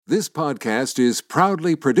This podcast is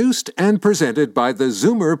proudly produced and presented by the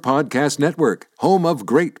ZWIR Podcast Network, home of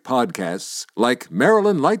great podcasts like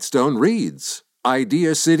Marilyn Lightstone Reads,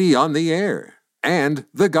 Idea City on the Air, and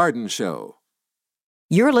The Garden Show.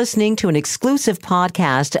 You're listening to an exclusive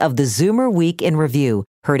podcast of the ZWIR Week in Review,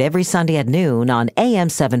 heard every Sunday at noon on AM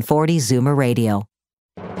 740 ZWIR Radio.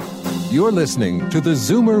 You're listening to the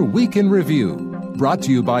ZWIR Week in Review, brought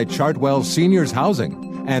to you by Chartwell Seniors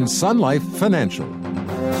Housing and Sun Life Financial.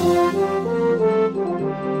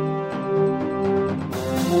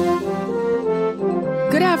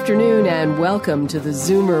 Good afternoon and welcome to the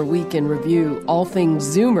ZWIR Week in Review, all things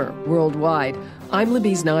ZWIR worldwide. I'm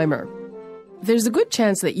Libby Znaimer. There's a good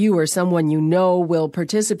chance that you or someone you know will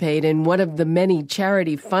participate in one of the many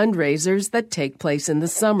charity fundraisers that take place in the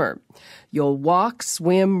summer. You'll walk,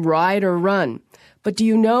 swim, ride, or run. But do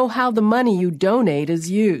you know how the money you donate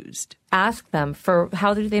is used? Ask them for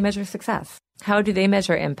how do they measure success? How do they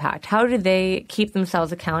measure impact? How do they keep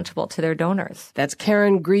themselves accountable to their donors? That's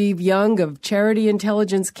Karen Greve Young of Charity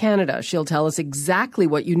Intelligence Canada. She'll tell us exactly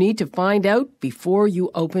what you need to find out before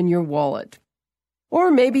you open your wallet.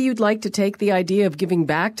 Or maybe you'd like to take the idea of giving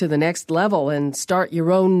back to the next level and start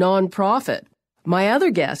your own nonprofit. My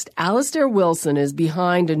other guest, Alistair Wilson, is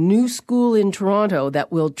behind a new school in Toronto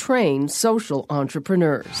that will train social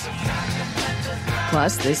entrepreneurs.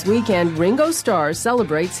 Plus, this weekend, Ringo Starr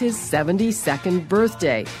celebrates his 72nd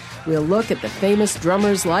birthday. We'll look at the famous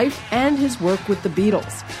drummer's life and his work with the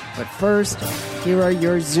Beatles. But first, here are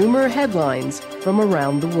your ZWIR headlines from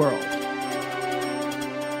around the world.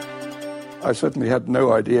 I certainly had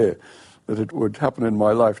no idea that it would happen in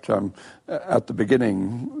my lifetime at the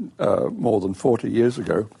beginning, more than 40 years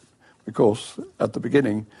ago, because at the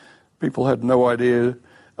beginning, people had no idea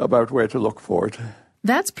about where to look for it.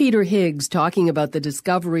 That's Peter Higgs talking about the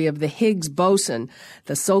discovery of the Higgs boson,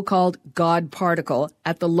 the so-called God particle,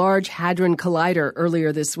 at the Large Hadron Collider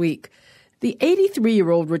earlier this week. The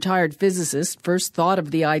 83-year-old retired physicist first thought of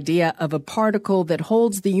the idea of a particle that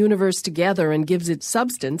holds the universe together and gives it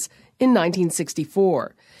substance in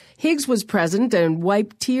 1964. Higgs was present and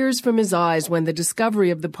wiped tears from his eyes when the discovery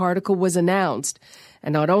of the particle was announced.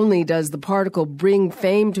 And not only does the particle bring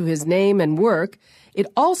fame to his name and work, it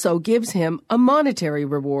also gives him a monetary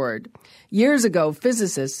reward. Years ago,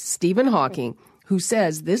 physicist Stephen Hawking, who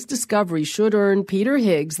says this discovery should earn Peter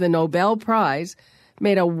Higgs the Nobel Prize,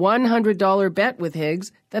 made a $100 bet with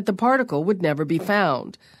Higgs that the particle would never be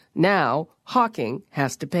found. Now, Hawking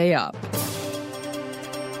has to pay up.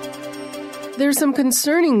 There's some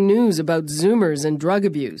concerning news about Zoomers and drug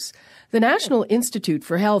abuse. The National Institute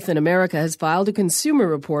for Health in America has filed a consumer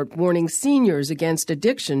report warning seniors against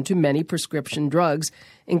addiction to many prescription drugs,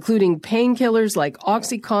 including painkillers like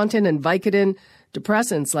OxyContin and Vicodin,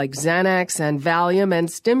 depressants like Xanax and Valium,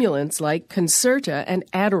 and stimulants like Concerta and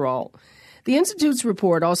Adderall. The Institute's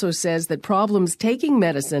report also says that problems taking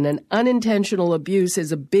medicine and unintentional abuse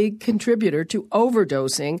is a big contributor to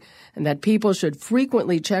overdosing, and that people should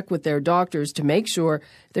frequently check with their doctors to make sure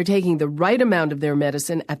they're taking the right amount of their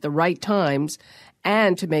medicine at the right times,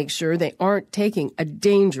 and to make sure they aren't taking a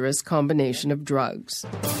dangerous combination of drugs.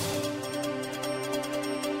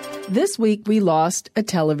 This week we lost a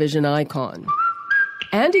television icon.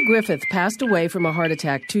 Andy Griffith passed away from a heart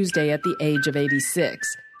attack Tuesday at the age of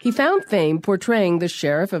 86. He found fame portraying the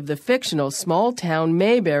sheriff of the fictional small town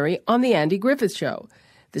Mayberry on The Andy Griffith Show.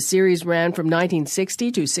 The series ran from 1960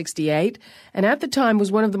 to 68, and at the time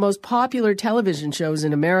was one of the most popular television shows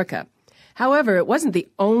in America. However, it wasn't the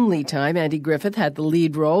only time Andy Griffith had the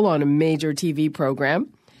lead role on a major TV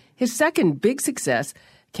program. His second big success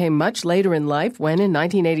came much later in life when, in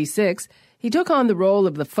 1986, he took on the role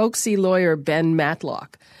of the folksy lawyer Ben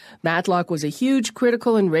Matlock. Matlock was a huge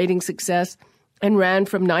critical and rating success and ran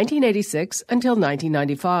from 1986 until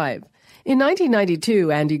 1995. In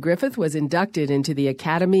 1992, Andy Griffith was inducted into the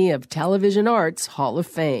Academy of Television Arts Hall of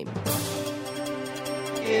Fame.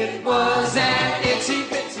 It was an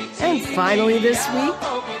itsy-bitsy And finally this week,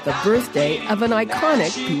 the birthday of an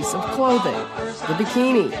iconic piece of clothing, the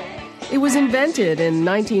bikini. It was invented in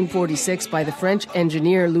 1946 by the French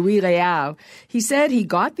engineer Louis Réal. He said he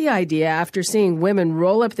got the idea after seeing women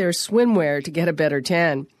roll up their swimwear to get a better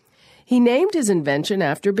tan. He named his invention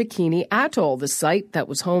after Bikini Atoll, the site that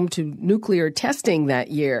was home to nuclear testing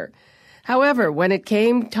that year. However, when it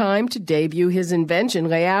came time to debut his invention,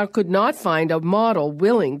 Réal could not find a model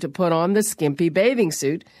willing to put on the skimpy bathing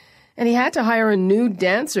suit, and he had to hire a nude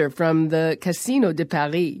dancer from the Casino de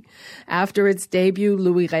Paris. After its debut,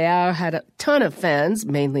 Louis Réal had a ton of fans,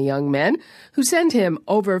 mainly young men, who sent him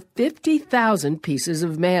over 50,000 pieces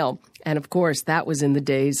of mail. And of course, that was in the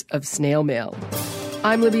days of snail mail.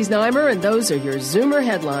 I'm Libby Znaimer, and those are your Zoomer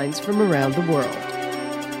headlines from around the world.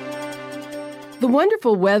 The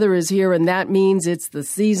wonderful weather is here, and that means it's the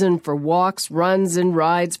season for walks, runs, and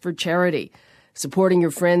rides for charity. Supporting your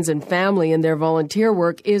friends and family in their volunteer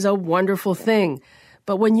work is a wonderful thing.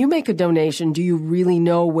 But when you make a donation, do you really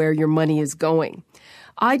know where your money is going?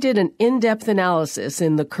 I did an in-depth analysis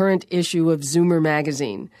in the current issue of Zoomer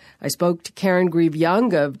magazine. I spoke to Karen Greve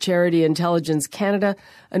Young of Charity Intelligence Canada,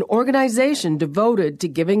 an organization devoted to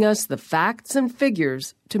giving us the facts and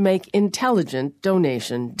figures to make intelligent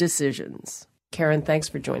donation decisions. Karen, thanks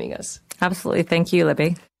for joining us. Absolutely. Thank you,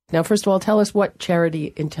 Libby. Now, first of all, tell us what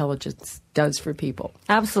Charity Intelligence does for people.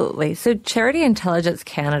 Absolutely. So Charity Intelligence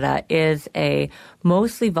Canada is a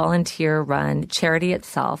mostly volunteer-run charity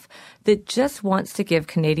itself that just wants to give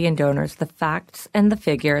Canadian donors the facts and the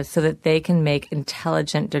figures so that they can make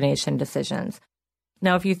intelligent donation decisions.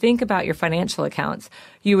 Now, if you think about your financial accounts,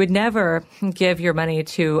 you would never give your money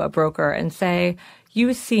to a broker and say,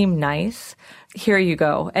 "You seem nice, here you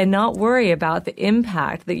go," and not worry about the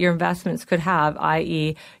impact that your investments could have,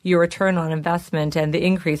 i.e. your return on investment and the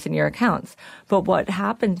increase in your accounts. But what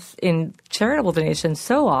happens in charitable donations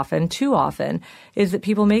so often, too often, is that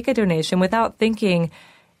people make a donation without thinking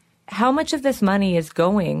how much of this money is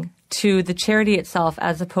going to the charity itself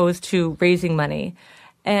as opposed to raising money,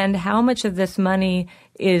 and how much of this money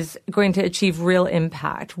is going to achieve real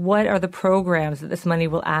impact. What are the programs that this money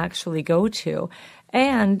will actually go to?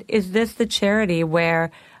 And is this the charity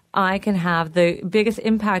where I can have the biggest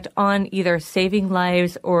impact on either saving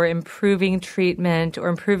lives or improving treatment or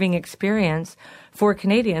improving experience for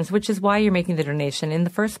Canadians, which is why you're making the donation in the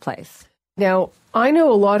first place? Now, I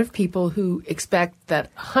know a lot of people who expect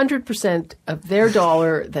that 100% of their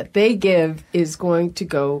dollar that they give is going to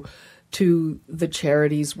go to the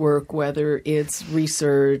charity's work, whether it's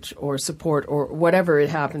research or support or whatever it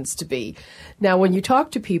happens to be. Now, when you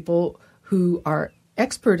talk to people who are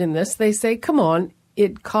expert in this, they say, come on,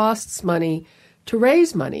 it costs money to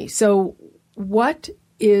raise money. So what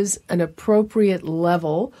is an appropriate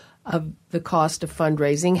level of the cost of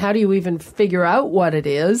fundraising? How do you even figure out what it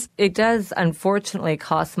is? It does, unfortunately,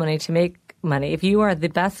 cost money to make money. If you are the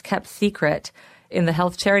best kept secret in the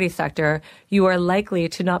health charity sector, you are likely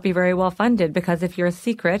to not be very well funded, because if you're a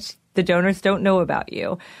secret, the donors don't know about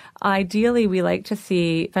you. Ideally, we like to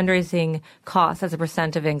see fundraising costs as a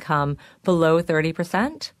percent of income below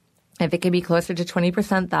 30%. If it can be closer to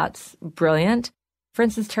 20%, that's brilliant. For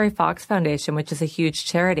instance, Terry Fox Foundation, which is a huge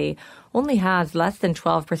charity, only has less than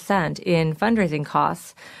 12% in fundraising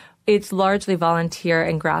costs. It's largely volunteer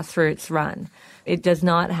and grassroots run. It does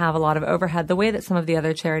not have a lot of overhead the way that some of the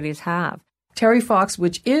other charities have. Terry Fox,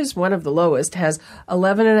 which is one of the lowest, has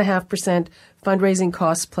 11.5% fundraising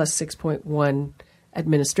costs plus 6.1%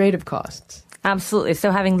 administrative costs. Absolutely.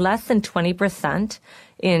 So having less than 20%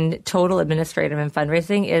 in total administrative and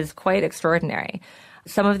fundraising is quite extraordinary.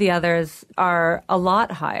 Some of the others are a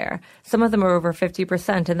lot higher. Some of them are over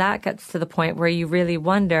 50%, and that gets to the point where you really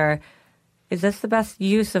wonder, is this the best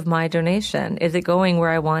use of my donation? Is it going where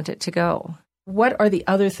I want it to go? What are the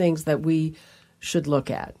other things that we should look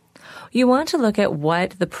at? You want to look at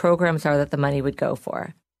what the programs are that the money would go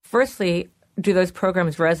for. Firstly, do those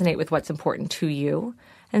programs resonate with what's important to you?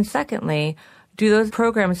 And secondly, do those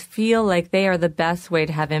programs feel like they are the best way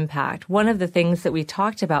to have impact? One of the things that we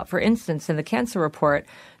talked about, for instance, in the cancer report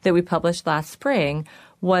that we published last spring,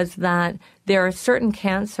 was that there are certain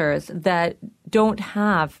cancers that don't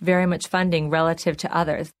have very much funding relative to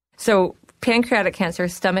others. So pancreatic cancer,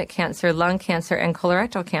 stomach cancer, lung cancer, and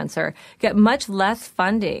colorectal cancer get much less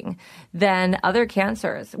funding than other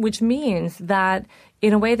cancers, which means that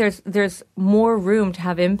in a way there's more room to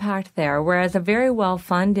have impact there, whereas a very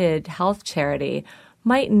well-funded health charity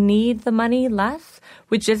might need the money less,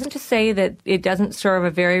 which isn't to say that it doesn't serve a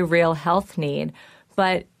very real health need.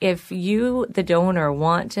 But if you, the donor,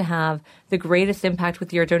 want to have the greatest impact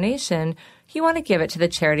with your donation, you want to give it to the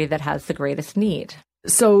charity that has the greatest need.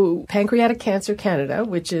 So Pancreatic Cancer Canada,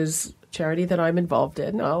 which is a charity that I'm involved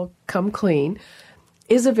in, I'll come clean,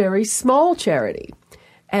 is a very small charity.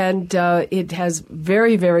 And it has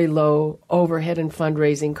very, very low overhead and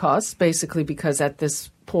fundraising costs, basically because at this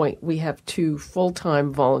point we have 2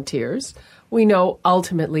 full-time volunteers. We know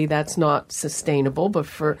ultimately that's not sustainable, but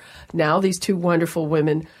for now these 2 wonderful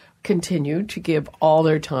women continue to give all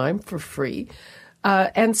their time for free.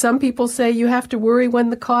 And some people say you have to worry when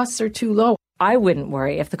the costs are too low. I wouldn't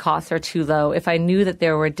worry if the costs are too low if I knew that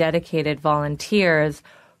there were dedicated volunteers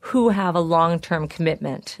who have a long-term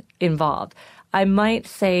commitment involved. I might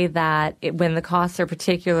say that when the costs are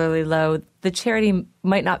particularly low, the charity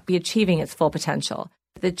might not be achieving its full potential.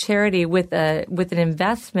 The charity with an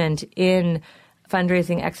investment in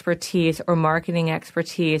fundraising expertise or marketing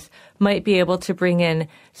expertise might be able to bring in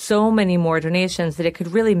so many more donations that it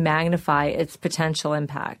could really magnify its potential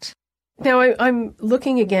impact. Now, I'm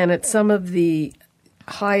looking again at some of the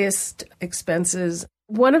highest expenses.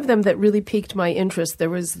 One of them that really piqued my interest, there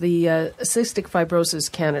was the Cystic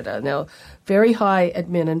Fibrosis Canada. Now, very high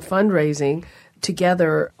admin and fundraising,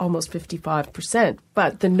 together almost 55%.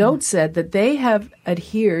 But the note said that they have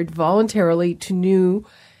adhered voluntarily to new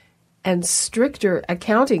and stricter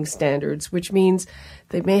accounting standards, which means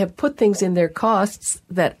they may have put things in their costs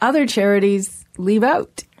that other charities leave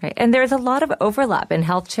out. Right. And there's a lot of overlap in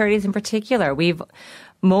health charities in particular.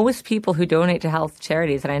 Most people who donate to health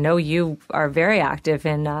charities, and I know you are very active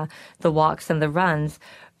in the walks and the runs,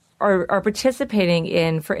 are participating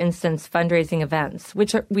in, for instance, fundraising events,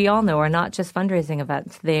 which we all know are not just fundraising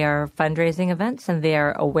events. They are fundraising events, and they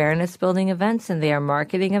are awareness-building events, and they are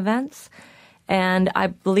marketing events. And I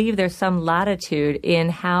believe there's some latitude in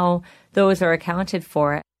how those are accounted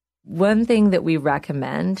for. One thing that we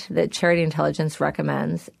recommend, that Charity Intelligence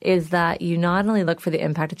recommends, is that you not only look for the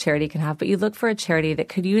impact a charity can have, but you look for a charity that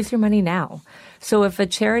could use your money now. So if a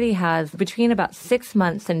charity has between about 6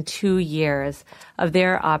 months and 2 years of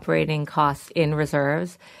their operating costs in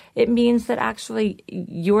reserves, it means that actually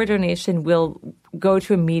your donation will go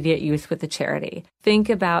to immediate use with the charity. Think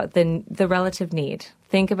about the relative need.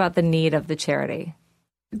 Think about the need of the charity.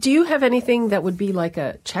 Do you have anything that would be like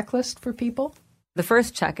a checklist for people? The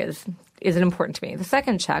first check is important to me. The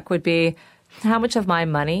second check would be how much of my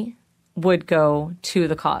money would go to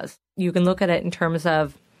the cause. You can look at it in terms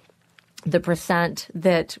of the percent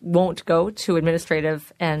that won't go to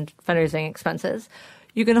administrative and fundraising expenses.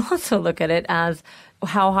 You can also look at it as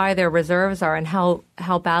how high their reserves are and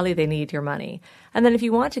how badly they need your money. And then if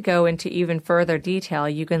you want to go into even further detail,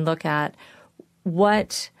 you can look at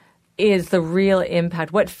what is the real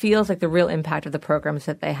impact, what feels like the real impact of the programs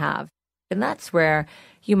that they have. And that's where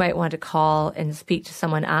you might want to call and speak to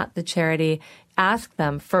someone at the charity, ask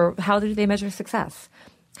them for how do they measure success?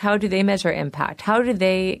 How do they measure impact? How do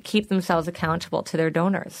they keep themselves accountable to their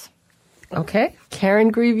donors? Okay. Karen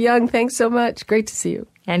Greve Young, thanks so much. Great to see you.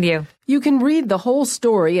 And you. You can read the whole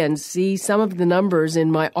story and see some of the numbers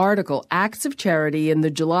in my article, Acts of Charity, in the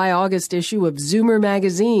July-August issue of ZWIR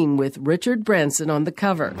magazine with Richard Branson on the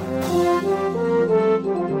cover.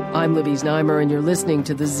 I'm Libby Znaimer, and you're listening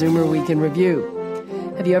to the ZWIR Week in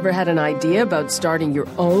Review. Have you ever had an idea about starting your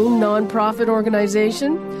own nonprofit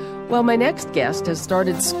organization? Well, my next guest has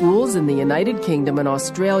started schools in the United Kingdom and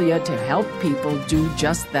Australia to help people do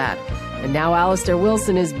just that. And now Alistair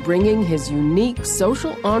Wilson is bringing his unique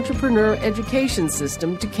social entrepreneur education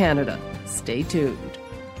system to Canada. Stay tuned.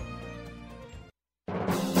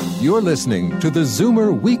 You're listening to the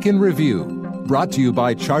ZWIR Week in Review, brought to you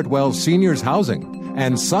by Chartwell Seniors Housing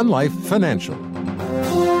and Sun Life Financial.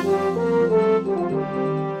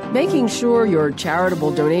 Making sure your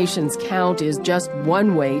charitable donations count is just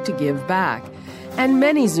one way to give back. And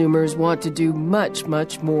many Zoomers want to do much,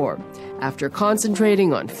 much more. After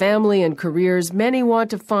concentrating on family and careers, many want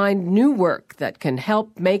to find new work that can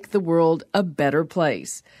help make the world a better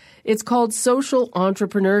place. It's called social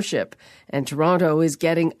entrepreneurship, and Toronto is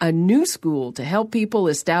getting a new school to help people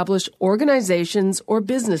establish organizations or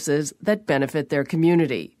businesses that benefit their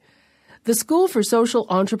community. The School for Social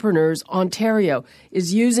Entrepreneurs Ontario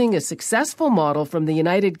is using a successful model from the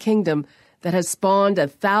United Kingdom that has spawned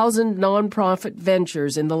 1,000 nonprofit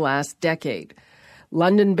ventures in the last decade.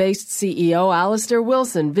 London-based CEO Alistair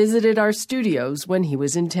Wilson visited our studios when he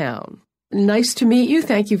was in town. Nice to meet you.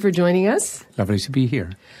 Thank you for joining us. Lovely to be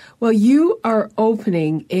here. Well, you are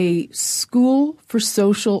opening a School for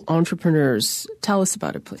Social Entrepreneurs. Tell us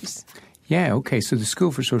about it, please. Yeah, okay. So the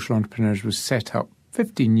School for Social Entrepreneurs was set up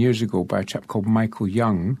 15 years ago by a chap called Michael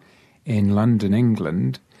Young in London,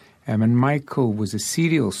 England. And Michael was a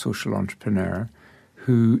serial social entrepreneur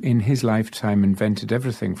who in his lifetime invented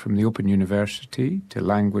everything from the Open University to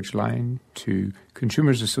Language Line to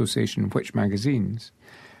Consumers Association, Which magazines.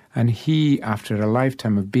 And he, after a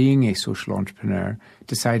lifetime of being a social entrepreneur,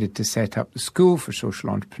 decided to set up the School for Social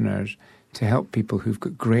Entrepreneurs to help people who've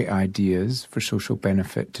got great ideas for social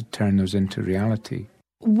benefit to turn those into reality.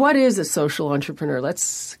 What is a social entrepreneur?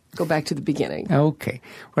 Let's go back to the beginning. Okay.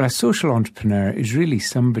 Well, a social entrepreneur is really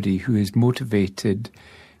somebody who is motivated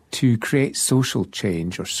to create social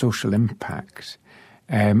change or social impact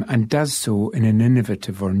and does so in an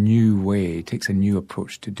innovative or new way, takes a new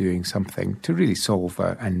approach to doing something to really solve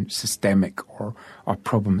a systemic or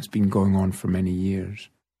problem that's been going on for many years.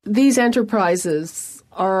 These enterprises,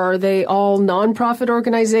 are they all nonprofit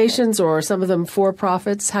organizations or are some of them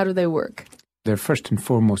for-profits? How do they work? They're first and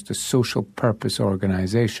foremost a social purpose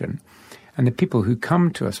organization. And the people who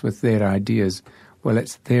come to us with their ideas, well,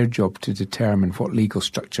 it's their job to determine what legal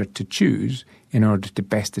structure to choose in order to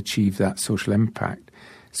best achieve that social impact.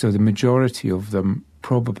 So the majority of them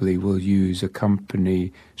probably will use a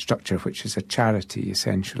company structure, which is a charity,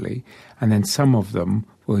 essentially, and then some of them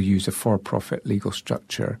will use a for-profit legal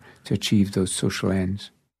structure to achieve those social ends.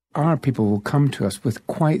 Our people will come to us with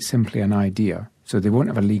quite simply an idea. So they won't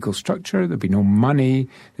have a legal structure, there'll be no money,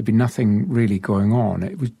 there'll be nothing really going on.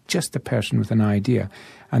 It was just a person with an idea.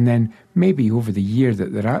 And then maybe over the year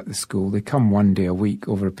that they're at the school, they come one day a week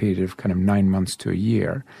over a period of kind of 9 months to a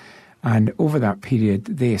year. And over that period,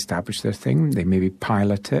 they establish their thing. They maybe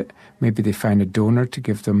pilot it. Maybe they find a donor to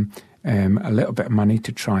give them a little bit of money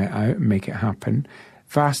to try it out and make it happen.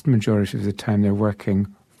 Vast majority of the time, they're working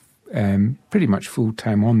pretty much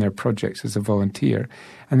full-time on their projects as a volunteer.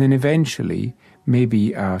 And then eventually,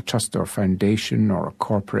 maybe a trust or foundation or a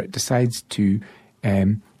corporate decides to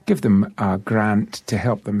give them a grant to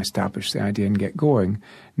help them establish the idea and get going.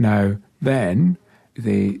 Now, then,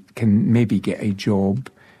 they can maybe get a job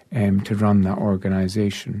to run that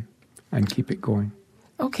organisation and keep it going.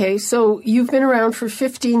 Okay, so you've been around for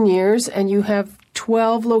 15 years and you have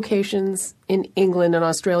 12 locations in England and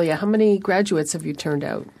Australia. How many graduates have you turned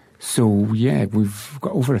out? So, yeah, we've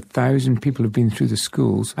got over 1,000 people who've been through the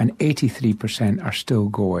schools, and 83% are still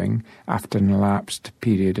going after an elapsed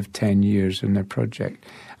period of 10 years in their project.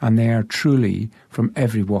 And they are truly from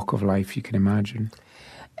every walk of life you can imagine.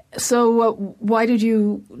 So why did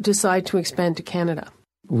you decide to expand to Canada?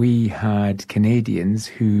 We had Canadians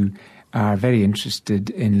who are very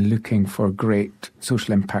interested in looking for great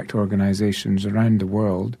social impact organisations around the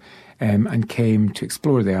world and came to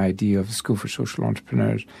explore the idea of the School for Social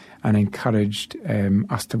Entrepreneurs and encouraged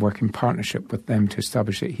us to work in partnership with them to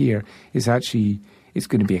establish it here. It's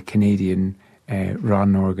going to be a Canadian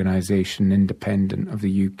run organisation, independent of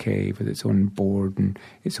the UK, with its own board and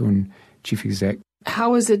its own chief exec.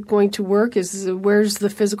 How is it going to work? Where's the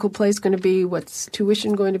physical place going to be? What's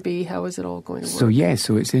tuition going to be? How is it all going to work?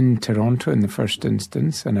 So it's in Toronto in the first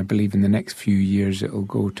instance, and I believe in the next few years it'll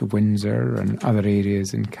go to Windsor and other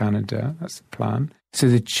areas in Canada. That's the plan. So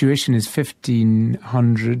the tuition is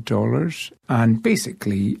 $1,500, and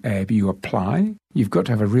basically you apply. You've got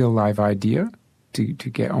to have a real live idea to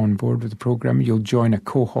get on board with the program. You'll join a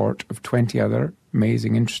cohort of 20 other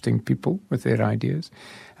amazing, interesting people with their ideas,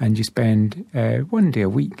 and you spend 1 day a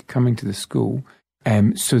week coming to the school.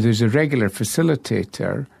 So there's a regular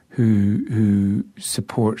facilitator who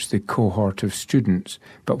supports the cohort of students.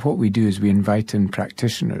 But what we do is we invite in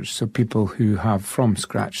practitioners, so people who have from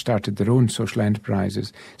scratch started their own social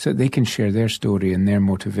enterprises, so that they can share their story and their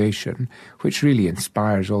motivation, which really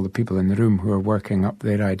inspires all the people in the room who are working up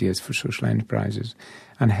their ideas for social enterprises,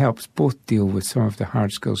 and helps both deal with some of the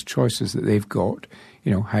hard skills choices that they've got.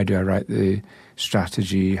 You know, how do I write the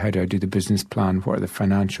strategy? How do I do the business plan? What are the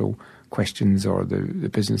financial questions or the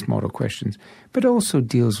business model questions? But also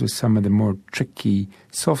deals with some of the more tricky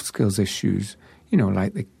soft skills issues, you know,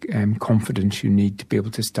 like the confidence you need to be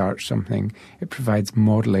able to start something. It provides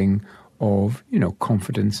modelling of, you know,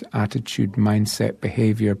 confidence, attitude, mindset,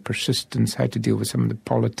 behaviour, persistence, how to deal with some of the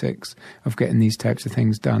politics of getting these types of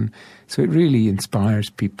things done. So it really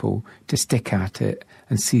inspires people to stick at it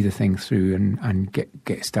and see the thing through and get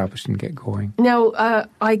established and get going. Now,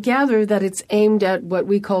 I gather that it's aimed at what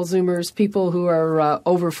we call Zoomers, people who are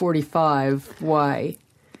over 45. Why?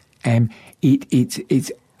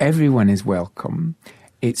 It's everyone is welcome.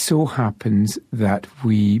 It so happens that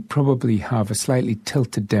we probably have a slightly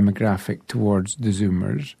tilted demographic towards the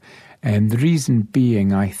Zoomers. And the reason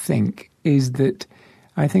being, I think, is that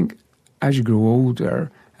as you grow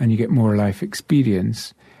older and you get more life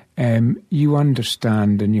experience, you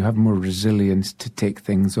understand and you have more resilience to take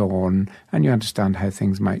things on, and you understand how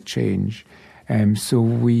things might change. So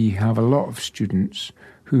we have a lot of students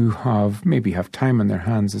who maybe have time on their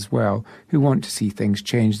hands as well, who want to see things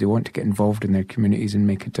change. They want to get involved in their communities and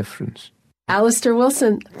make a difference. Alistair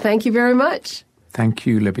Wilson, thank you very much. Thank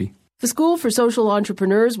you, Libby. The School for Social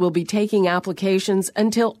Entrepreneurs will be taking applications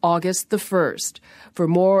until August the 1st. For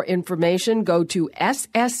more information, go to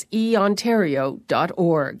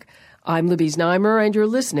sseontario.org. I'm Libby Znaimer, and you're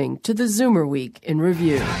listening to the Zoomer Week in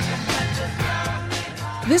Review.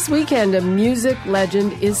 This weekend, a music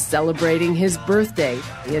legend is celebrating his birthday.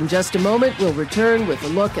 In just a moment, we'll return with a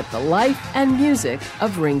look at the life and music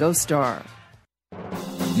of Ringo Starr.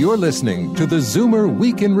 You're listening to the Zoomer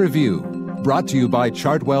Week in Review, brought to you by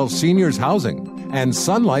Chartwell Seniors Housing and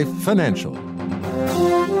Sun Life Financial.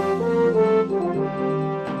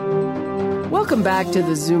 Welcome back to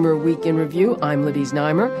the Zoomer Week in Review. I'm Libby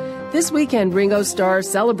Znaimer. This weekend, Ringo Starr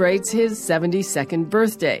celebrates his 72nd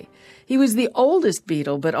birthday. He was the oldest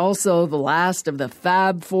Beatle, but also the last of the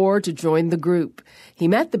Fab Four to join the group. He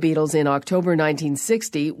met the Beatles in October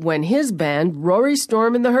 1960 when his band, Rory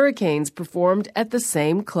Storm and the Hurricanes, performed at the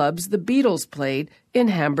same clubs the Beatles played in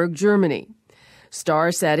Hamburg, Germany.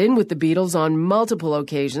 Starr sat in with the Beatles on multiple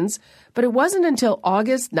occasions, but it wasn't until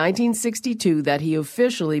August 1962 that he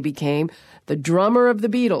officially became the drummer of the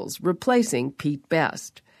Beatles, replacing Pete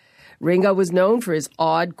Best. Ringo was known for his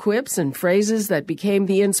odd quips and phrases that became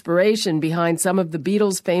the inspiration behind some of the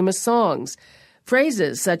Beatles' famous songs.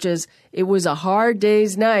 Phrases such as, "It was a hard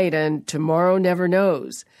day's night" and "Tomorrow never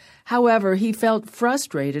knows." However, he felt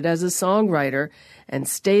frustrated as a songwriter and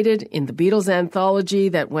stated in the Beatles anthology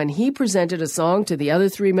that when he presented a song to the other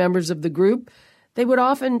three members of the group, they would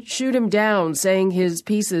often shoot him down, saying his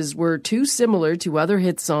pieces were too similar to other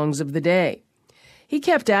hit songs of the day. He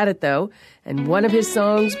kept at it, though, and one of his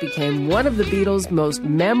songs became one of the Beatles' most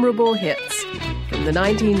memorable hits. From the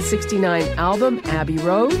 1969 album Abbey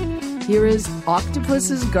Road, here is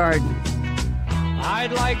Octopus's Garden.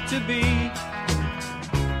 I'd like to be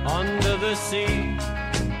under the sea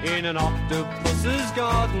in an octopus's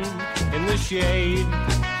garden in the shade.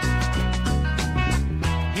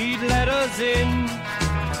 He'd let us in,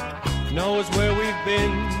 knows where we've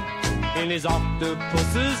been, in his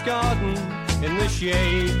octopus's garden in the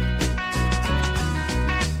shade.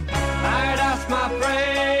 I'd ask my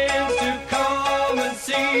friends to come and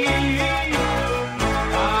see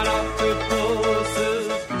an octopus's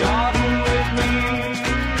garden with me.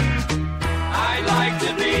 I'd like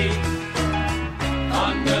to be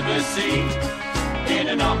under the sea in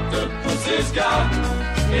an octopus's garden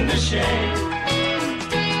in the shade.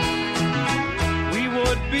 We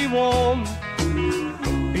would be warm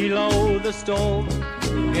below the storm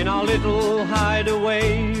in our little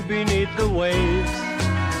hideaway beneath the waves,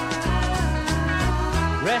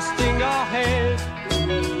 resting our head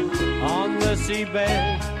on the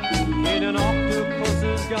seabed in an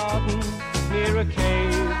octopus's garden near a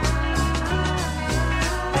cave.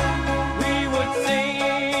 We would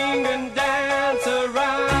sing and dance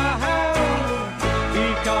around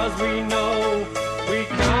because we know we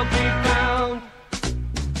can't be found.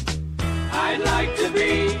 I'd like to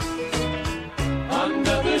be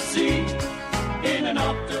under the sea in an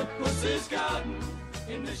octopus's garden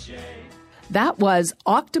in the shade. That was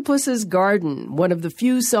Octopus's Garden, one of the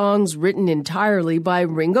few songs written entirely by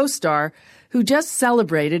Ringo Starr, who just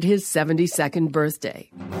celebrated his 72nd birthday.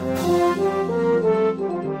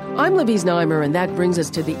 I'm Libby Znaimer, and that brings us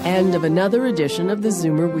to the end of another edition of the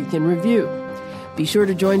ZWIR Week in Review. Be sure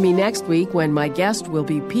to join me next week when my guest will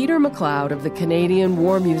be Peter MacLeod of the Canadian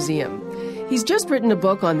War Museum. He's just written a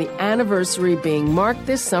book on the anniversary being marked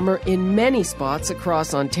this summer in many spots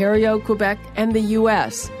across Ontario, Quebec, and the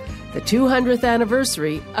U.S., the 200th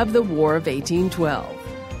anniversary of the War of 1812.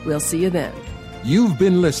 We'll see you then. You've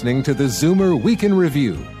been listening to the ZWIR Week in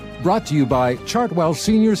Review, brought to you by Chartwell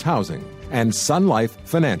Seniors Housing and Sun Life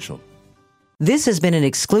Financial. This has been an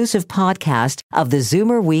exclusive podcast of the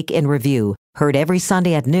ZWIR Week in Review, heard every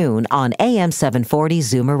Sunday at noon on AM 740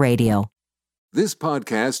 ZWIR Radio. This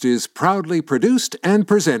podcast is proudly produced and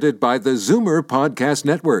presented by the ZWIR Podcast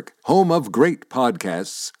Network, home of great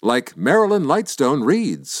podcasts like Marilyn Lightstone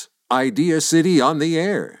Reads, Idea City on the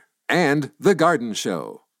Air, and The Garden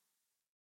Show.